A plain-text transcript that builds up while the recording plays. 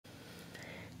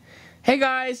Hey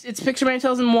guys, it's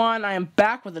Picture2001. I am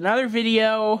back with another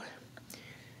video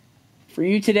for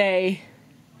you today,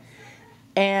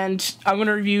 and I'm going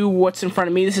to review what's in front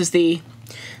of me. This is the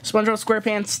SpongeBob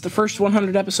SquarePants, the first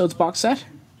 100 episodes box set.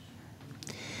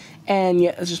 And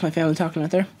yeah, that's just my family talking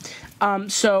right there.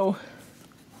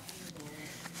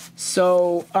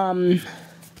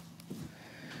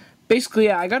 Basically,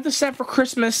 yeah, I got this set for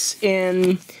Christmas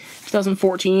in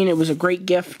 2014. It was a great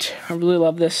gift. I really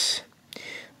love this.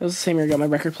 It was the same year I got my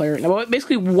record player. Now,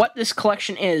 basically, what this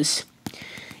collection is,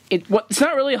 it's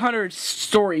not really 100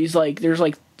 stories. Like, there's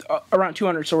like around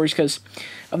 200 stories because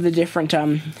of the different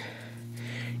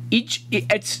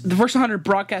it's the first 100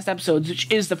 broadcast episodes,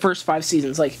 which is the first 5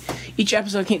 seasons. Like, each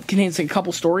episode contains like a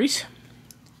couple stories.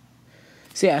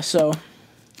 So yeah, so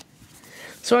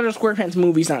SpongeBob SquarePants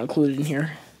movie's not included in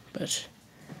here, but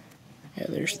yeah,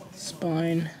 there's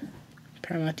Spine,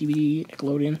 Paramount DVD,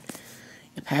 Nickelodeon.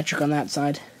 Patrick on that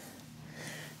side.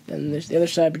 Then there's the other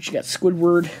side, but you got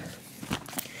Squidward.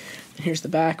 And here's the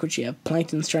back, which you have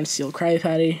Plankton's trying to steal Krabby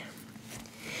Patty.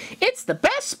 It's the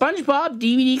best SpongeBob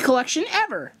DVD collection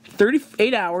ever.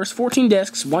 38 hours, 14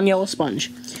 discs, 1 yellow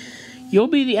sponge. You'll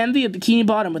be the envy of Bikini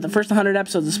Bottom with the first 100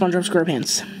 episodes of SpongeBob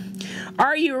SquarePants.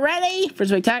 Are you ready for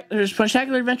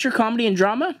spectacular adventure, comedy, and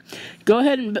drama? Go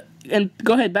ahead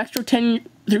backstroke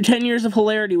through 10 years of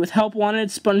hilarity with Help Wanted,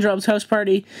 SpongeBob's House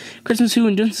Party, Christmas Who,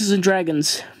 and Dunces and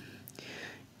Dragons.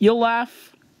 You'll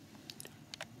laugh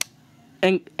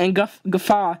and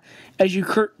guffaw as you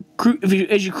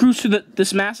cruise through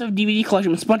this massive DVD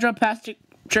collection with SpongeBob, Patrick,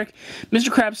 Mr.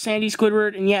 Krabs, Sandy,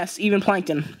 Squidward, and yes, even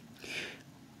Plankton.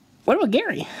 What about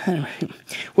Gary?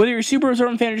 Whether you're a super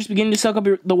absorbent fan or just beginning to soak up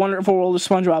the wonderful world of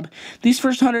SpongeBob, these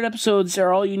first 100 episodes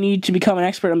are all you need to become an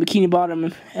expert on Bikini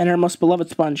Bottom and our most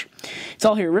beloved sponge. It's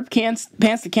all here. Rip Pants,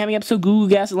 the Cammy episode, Goo Goo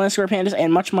Gas, Atlantic Square Pandas,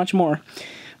 and much, much more.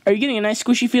 Are you getting a nice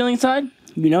squishy feeling inside?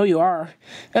 You know you are.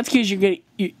 That's because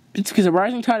it's because a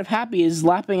rising tide of happy is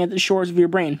lapping at the shores of your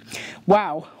brain.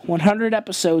 Wow, 100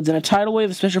 episodes and a tidal wave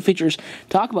of special features.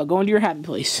 Talk about going to your happy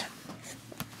place.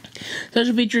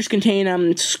 Special features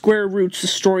contain Square Roots, the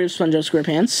story of SpongeBob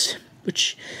SquarePants,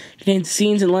 which contains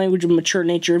scenes and language of mature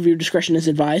nature. Viewer discretion is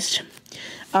advised.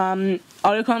 Audio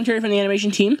commentary from the animation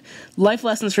team. Life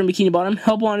lessons from Bikini Bottom.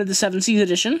 Help Wanted, the 7 Seas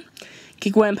edition.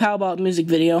 Kick Away and Pow Bop music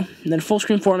video. And then full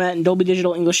screen format and Dolby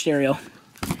Digital English stereo.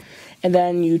 And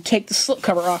then you take the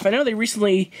slipcover off. I know they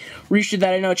recently reissued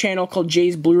that. I know a channel called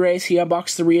Jay's Blu-rays. He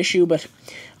unboxed the reissue, but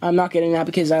I'm not getting that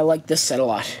because I like this set a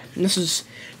lot. And this is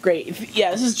great.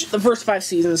 This is the first 5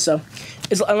 seasons, so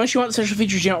unless you want the special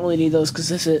features, you don't really need those because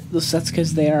that's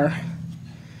because they are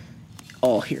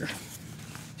all here.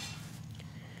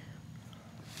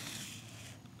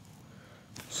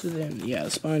 So then, yeah, the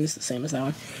spine is the same as that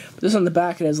one. But this on the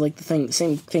back, it has like the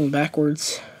same thing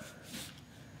backwards.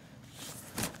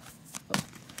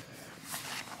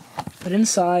 But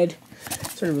inside,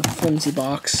 sort of a flimsy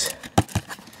box.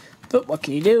 But what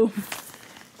can you do?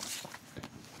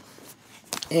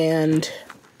 And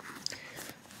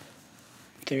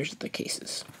there's the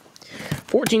cases.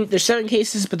 There's 7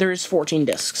 cases, but there is 14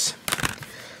 discs.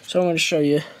 So I'm going to show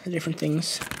you the different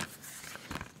things.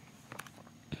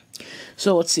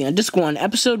 So let's see, on disc 1,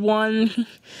 episode 1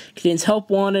 contains Help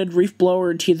Wanted, Reef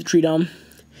Blower, and Tea of the Tree Dome.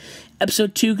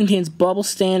 Episode 2 contains Bubble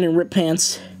Stand and Rip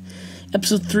Pants.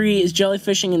 Episode 3 is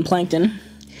Jellyfishing and Plankton.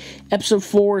 Episode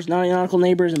 4 is Naughty Nautical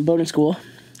Neighbors and Boating School.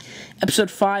 Episode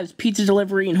 5 is Pizza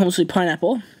Delivery and Home Sweet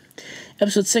Pineapple.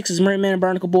 Episode 6 is Merry Man and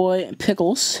Barnacle Boy and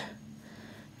Pickles.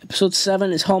 Episode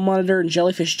 7 is Hall Monitor and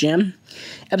Jellyfish Jam.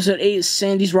 Episode 8 is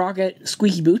Sandy's Rocket,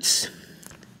 Squeaky Boots.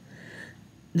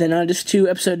 Then on disc 2,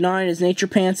 episode 9 is Nature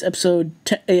Pants,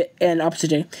 and opposite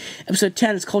day. Episode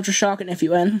 10 is Culture Shock and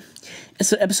FUN.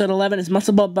 Episode 11 is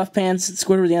Muscle Bub, Buff Pants,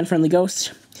 Squidward the Unfriendly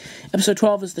Ghost. Episode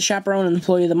 12 is The Chaperone and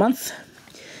Employee of the Month.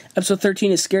 Episode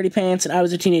 13 is Scaredy Pants and I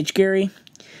Was a Teenage Gary.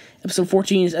 Episode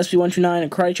 14 is SB129 and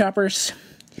Karate Choppers.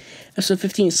 Episode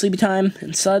 15 is Sleepy Time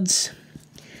and Suds.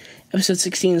 Episode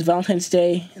 16 is Valentine's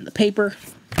Day and The Paper.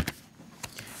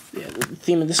 Yeah, the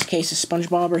theme of this case is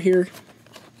SpongeBob right here.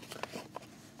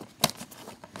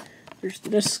 There's the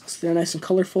discs. They're nice and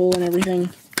colorful and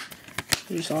everything.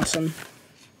 They're just awesome.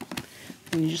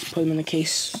 And you just put them in the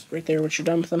case right there once you're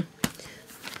done with them.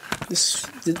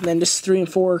 Then discs 3 and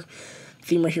 4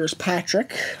 theme right here is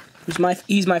Patrick.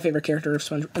 He's my favorite character in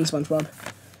SpongeBob.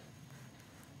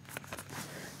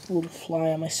 There's a little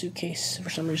fly on my suitcase for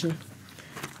some reason.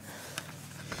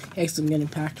 Yeah, 'cause I'm getting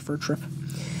packed for a trip.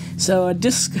 So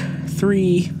disc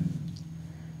 3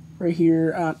 right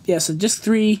here. So disc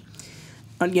 3.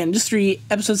 Again, disc 3,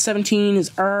 episode 17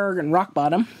 is Arg and Rock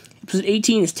Bottom. Episode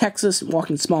 18 is Texas and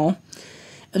Walking Small.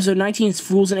 Episode 19 is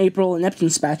Fools in April and Neptune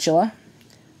Spatula.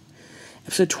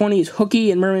 Episode 20 is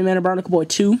Hooky and Mermaid Man and Barnacle Boy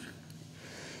 2.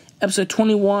 Episode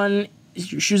 21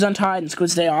 is Your Shoes Untied and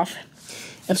Squid's Day Off.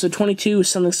 Episode 22 is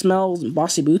Something Smells and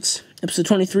Bossy Boots. Episode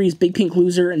 23 is Big Pink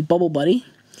Loser and Bubble Buddy.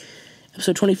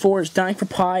 Episode 24 is Dying for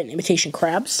Pie and Imitation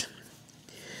Crabs.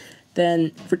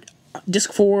 Then for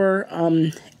Disc 4,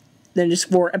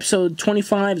 Episode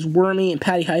 25 is Wormy and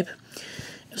Patty Hype.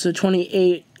 Episode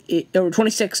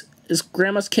 26 is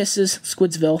Grandma's Kisses,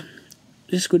 Squidsville.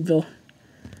 Squidsville.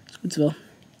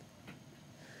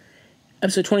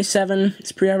 Episode 27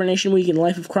 is Pre-Hibernation Week and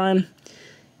Life of Crime.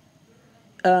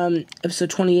 Episode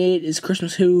 28 is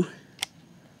Christmas Who.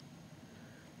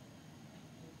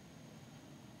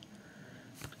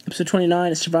 Episode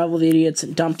 29 is Survival of the Idiots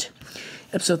and Dumped.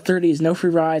 Episode 30 is No Free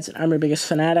Rides and I'm Your Biggest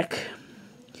Fanatic.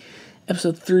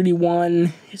 Episode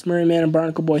 31 is Merry Man and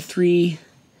Barnacle Boy 3.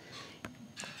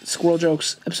 Squirrel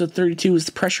Jokes. Episode 32 is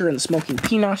The Pressure and the Smoking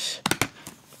Peanut.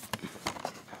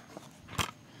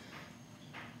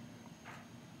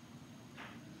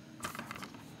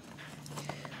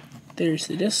 There's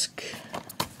the disc.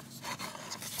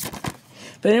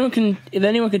 If anyone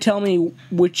can tell me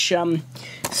which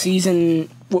season,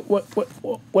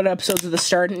 what episodes of the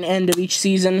start and end of each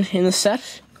season in the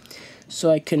set, so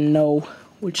I can know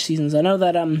which seasons. I know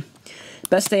that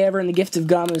Best Day Ever and The Gift of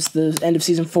Gum is the end of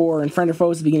season 4, and Friend or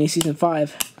Foe is the beginning of season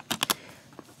 5,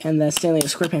 and that Stanley of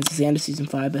SquarePants is the end of season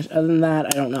 5. But other than that, I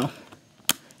don't know.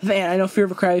 I know Fear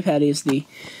of a Krabby Patty is the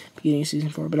beginning of season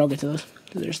 4, but I'll get to those.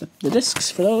 There's the discs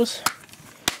for those.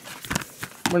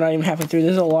 We're not even halfway through.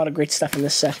 There's a lot of great stuff in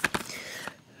this set.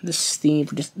 This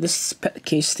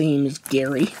case theme is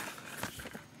Gary.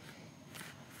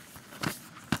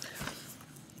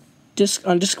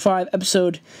 On disc 5,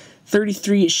 episode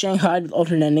 33 is Shanghai with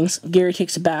alternate endings. Gary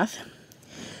Takes a Bath.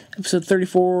 Episode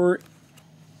 34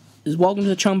 is Welcome to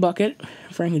the Chum Bucket,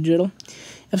 Frank and Jiddle.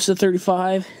 Episode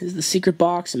 35 is The Secret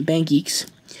Box and Bank Geeks.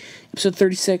 Episode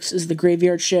 36 is The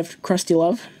Graveyard Shift, Krusty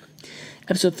Love.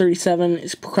 Episode 37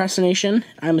 is Procrastination,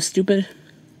 I'm a Stupid.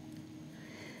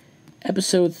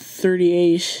 Episode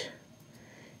 38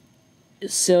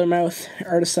 is Sailor Mouth,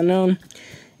 Artist Unknown.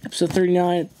 Episode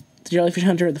 39, The Jellyfish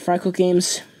Hunter, The Fry Cook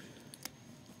Games.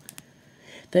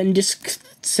 Then Disc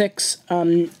 6,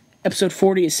 Episode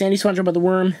 40 is Sandy SpongeBob the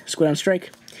Worm, Squid on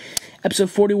Strike. Episode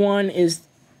 41 is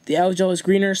The Algel is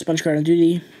Greener, Sponge Guard on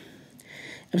Duty.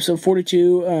 Episode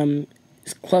 42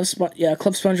 is Club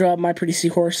SpongeBob, My Pretty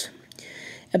Seahorse.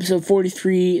 Episode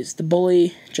 43 is The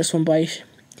Bully, Just One Bite.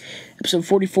 Episode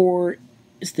 44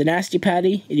 is The Nasty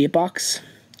Patty, Idiot Box.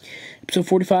 Episode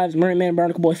 45 is Merry Man and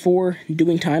Barnacle Boy 4,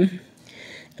 Doing Time.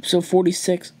 Episode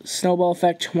 46, Snowball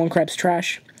Effect, One Crab's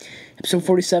Trash. Episode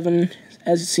 47,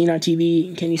 As It's Seen on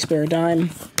TV, Can You Spare a Dime?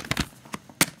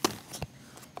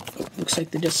 Oh, looks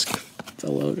like the disc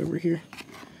fell out over here.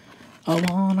 I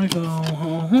wanna go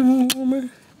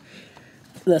home.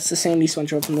 That's the Sandy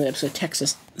SpongeBob from the episode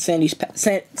Texas. The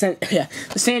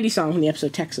Sandy song from the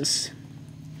episode Texas.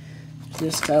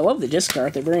 Disc. I love the disc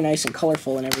art. They're very nice and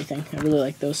colorful and everything. I really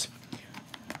like those.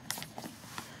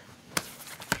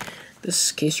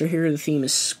 This case right here, the theme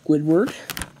is Squidward.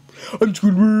 I'm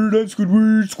Squidward, I'm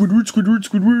Squidward, Squidward, Squidward,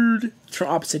 Squidward. It's from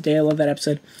Opposite Day. I love that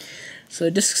episode. So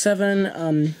disc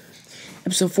 7,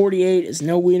 episode 48 is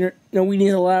No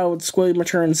Weenies Allowed, Squidward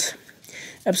Returns.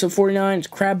 Episode 49 is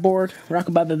Crabboard,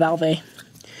 Rockabye by Valve.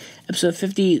 Episode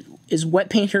 50 is Wet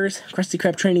Painters, Krusty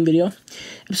Krab training video.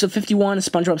 Episode 51 is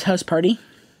SpongeBob's House Party.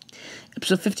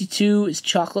 Episode 52 is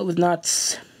Chocolate with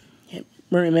Nuts,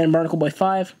 Merry Man and Barnacle Boy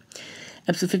 5.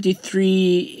 Episode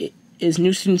 53 is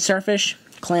New Student Starfish,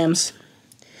 Clams.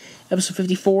 Episode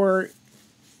 54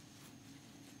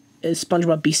 is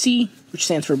SpongeBob BC, which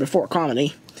stands for Before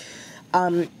Comedy.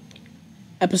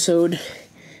 Episode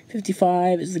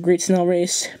 55 is The Great Snail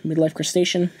Race, Midlife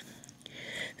Crustacean.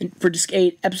 And for Disc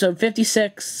 8, Episode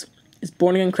 56 is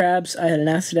Born Again Crabs, I Had an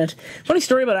Accident. Funny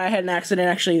story about I Had an Accident,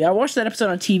 actually. I watched that episode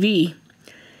on TV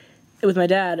with my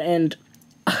dad, and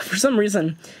for some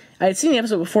reason, I had seen the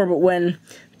episode before, but when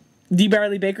D.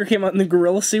 Bradley Baker came out in the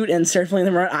gorilla suit and started flinging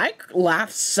them around, I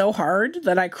laughed so hard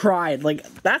that I cried. Like,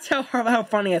 that's how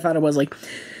funny I thought it was. Like,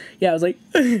 yeah, I was like...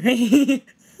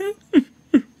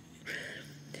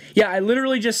 Yeah, I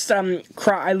literally just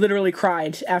I literally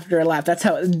cried after I laughed.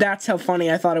 That's how funny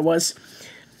I thought it was.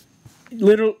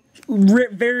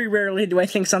 Very rarely do I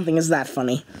think something is that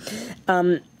funny.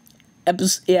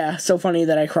 Yeah, so funny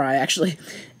that I cry, actually.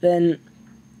 Then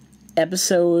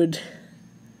episode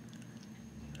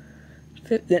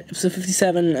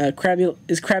 57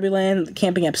 Krabbyland, the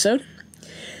camping episode.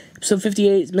 Episode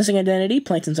 58 is Missing Identity,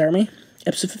 Plankton's Army.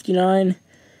 Episode 59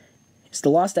 is the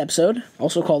Lost episode,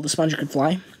 also called The Sponge Could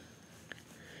Fly.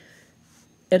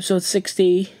 Episode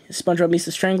 60 is SpongeBob Meets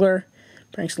the Strangler.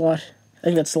 Pranks a lot. I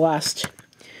think that's the last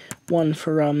one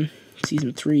for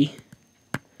season 3.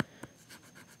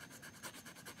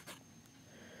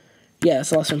 Yeah,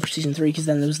 that's the last one for season 3, because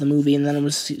then there was the movie, and then it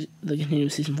was the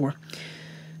continued season 4.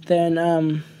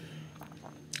 Then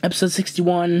episode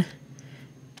 61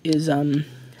 is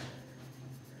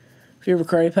Favorite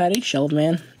Karate Patty, Shell of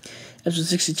Man. Episode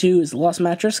 62 is The Lost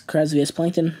Mattress, Krabs vs.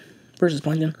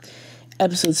 Plankton.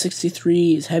 Episode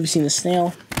 63 is Have You Seen the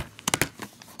Snail?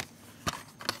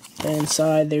 And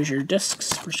inside, there's your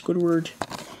discs for Squidward.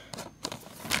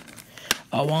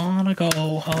 I wanna go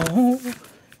home.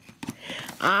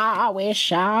 I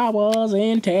wish I was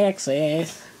in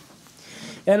Texas.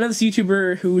 And another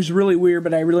YouTuber who's really weird,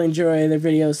 but I really enjoy their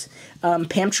videos.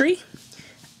 Pamtree.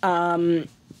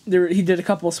 He did a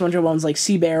couple of SpongeBob ones, like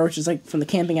Sea Bear, which is like from the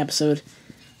camping episode.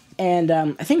 And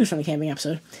I think it was from the camping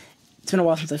episode. It's been a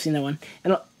while since I've seen that one.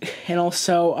 And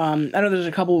also, I know there's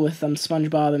a couple with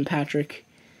SpongeBob and Patrick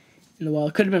in the well.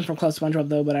 It could have been from Club SpongeBob,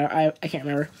 though, but I can't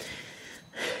remember.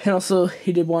 And also,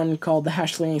 he did one called The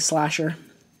Hashling Slasher.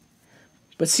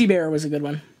 But Sea Bear was a good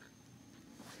one.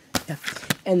 Yeah.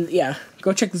 And, yeah,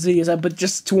 go check those videos out, but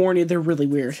just to warn you, they're really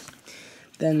weird.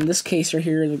 Then this case right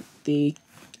here, the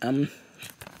theme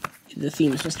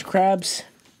is Mr. Krabs.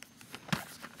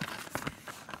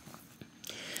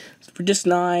 For Disc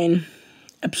 9,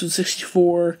 Episode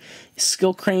 64 is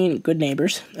Skill Crane, Good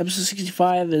Neighbors. Episode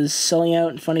 65 is Selling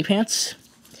Out and Funny Pants.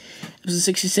 Episode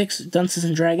 66, Dunces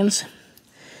and Dragons.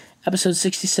 Episode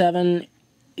 67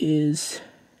 is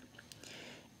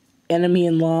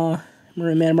Enemy-in-Law,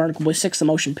 Marine Man Barnacle Boy 6, The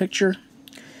Motion Picture.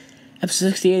 Episode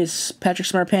 68 is Patrick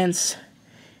Smartpants,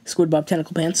 SquidBob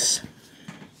Tentacle Pants.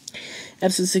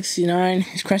 Episode 69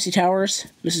 is Krusty Towers,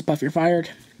 Mrs. Puff You're Fired.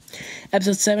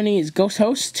 Episode 70 is Ghost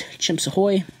Host, Chimps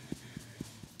Ahoy.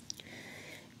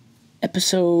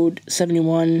 Episode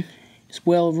 71 is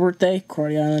Whale of Birthday,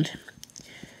 Karate Island.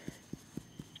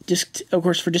 Of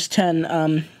course, for Disc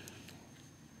 10,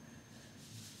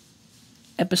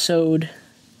 Episode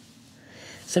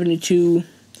 72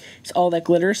 is All That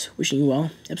Glitters, Wishing You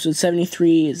Well. Episode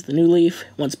 73 is The New Leaf,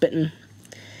 Once Bitten.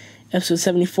 Episode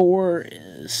 74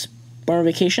 is Bar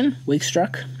Vacation, Wake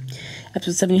Struck.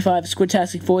 Episode 75 is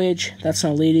Squidtastic Voyage, That's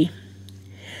Not a Lady.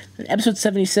 And episode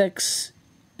 76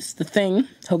 is The Thing,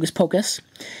 Hocus Pocus.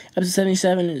 Episode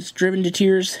 77 is Driven to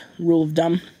Tears, Rule of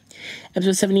Dumb.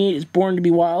 Episode 78 is Born to be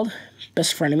Wild,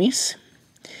 Best Frenemies.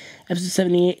 Episode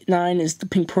 79 is The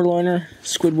Pink Purloiner,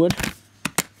 Squidward.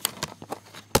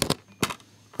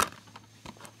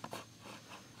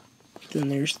 Then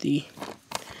there's the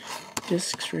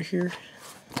discs right here.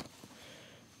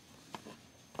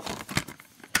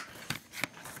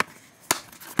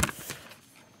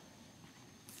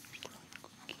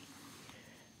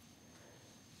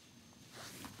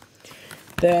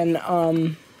 Then,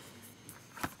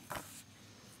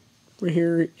 right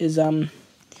here is,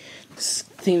 this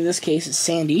theme of this case is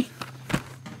Sandy.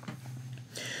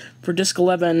 For Disc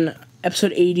 11,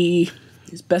 Episode 80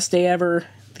 is Best Day Ever,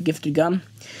 The Gifted Gum.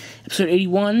 Episode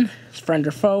 81 is Friend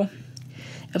or Foe.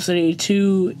 Episode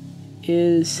 82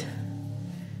 is,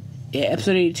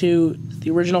 Episode 82 is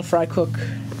The Original Fry Cook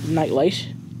Nightlight.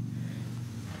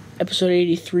 Episode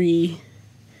 83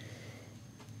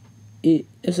 is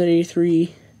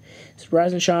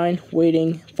Rise and Shine,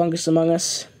 Waiting, Fungus Among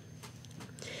Us.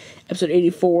 Episode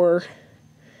 84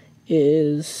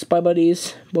 is Spy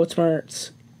Buddies, Boat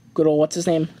Smarts, good old what's his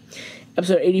name.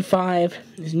 Episode 85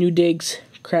 is New Digs,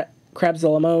 Crabs a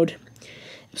la Mode.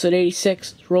 Episode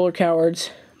 86 is Roller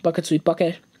Cowards, Bucket Sweet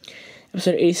Bucket.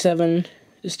 Episode 87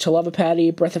 is To Love a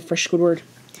Patty, Breath of Fresh Squidward.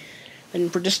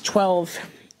 And for Disc 12,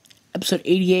 Episode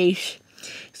 88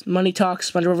 is Money Talk,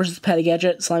 SpongeBob vs. Patty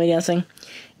Gadget, Slimy Dancing.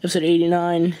 Episode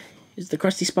 89 is The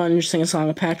Krusty Sponge, Sing a Song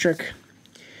of Patrick.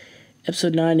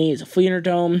 Episode 90 is A Flea in Her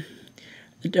Dome,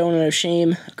 The Donut of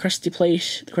Shame, The Krusty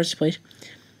Plate.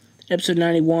 Episode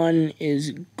 91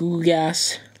 is Goo Goo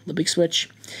Gas, The Big Switch.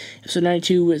 Episode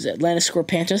 92 is Atlantis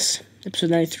SquarePants. Episode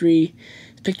 93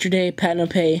 is Picture Day, Pat No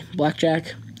Pay,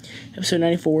 Blackjack. Episode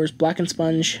 94 is Black and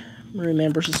Sponge, Marine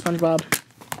Man vs. SpongeBob.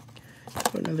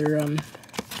 Another,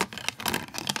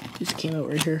 these came out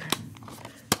right here.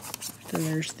 Then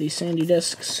there's the Sandy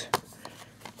discs.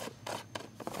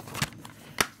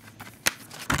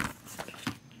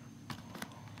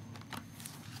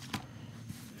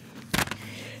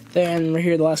 Then right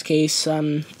here, the last case,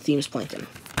 themes Plankton.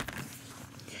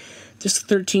 Disc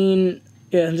 13,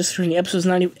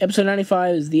 episode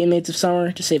 95 is The Inmates of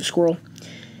Summer to Save a Squirrel.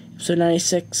 Episode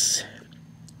 96,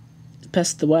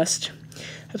 Pest of the West.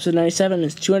 Episode 97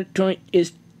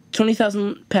 is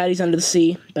 20,000 Patties Under the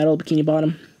Sea, Battle of Bikini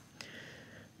Bottom.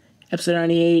 Episode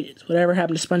 98 is Whatever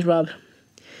Happened to SpongeBob.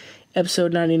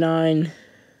 Episode 99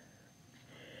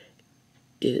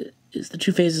 is The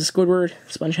Two Phases of Squidward,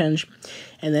 Spongehenge.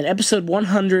 And then episode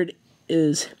 100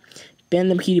 is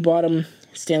Band the Bikini Bottom,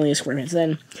 Stanley and SquarePants.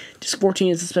 Then disc 14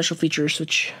 is the special features,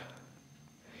 which,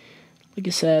 like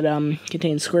I said,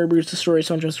 contains Square Brews, The Story of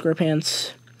SpongeBob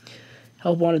SquarePants,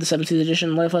 Help Wanted, the 17th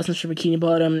edition, Life Lessons for Bikini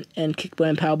Bottom, and Kick Boy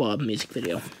and Pow Bob music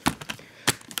video.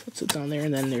 That's what's on there,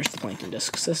 and then there's the Plankton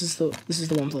discs. This is the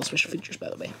one with all special features,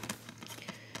 by the way.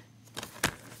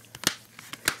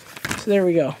 So there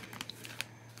we go.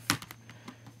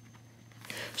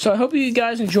 So I hope you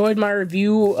guys enjoyed my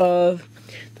review of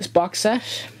this box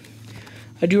set.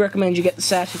 I do recommend you get the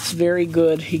set. It's very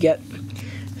good. You get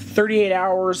 38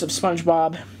 hours of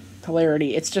SpongeBob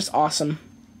hilarity. It's just awesome.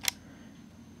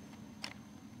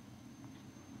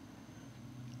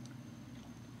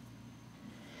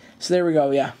 So there we go,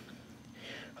 yeah.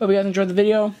 Hope you guys enjoyed the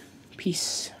video.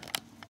 Peace.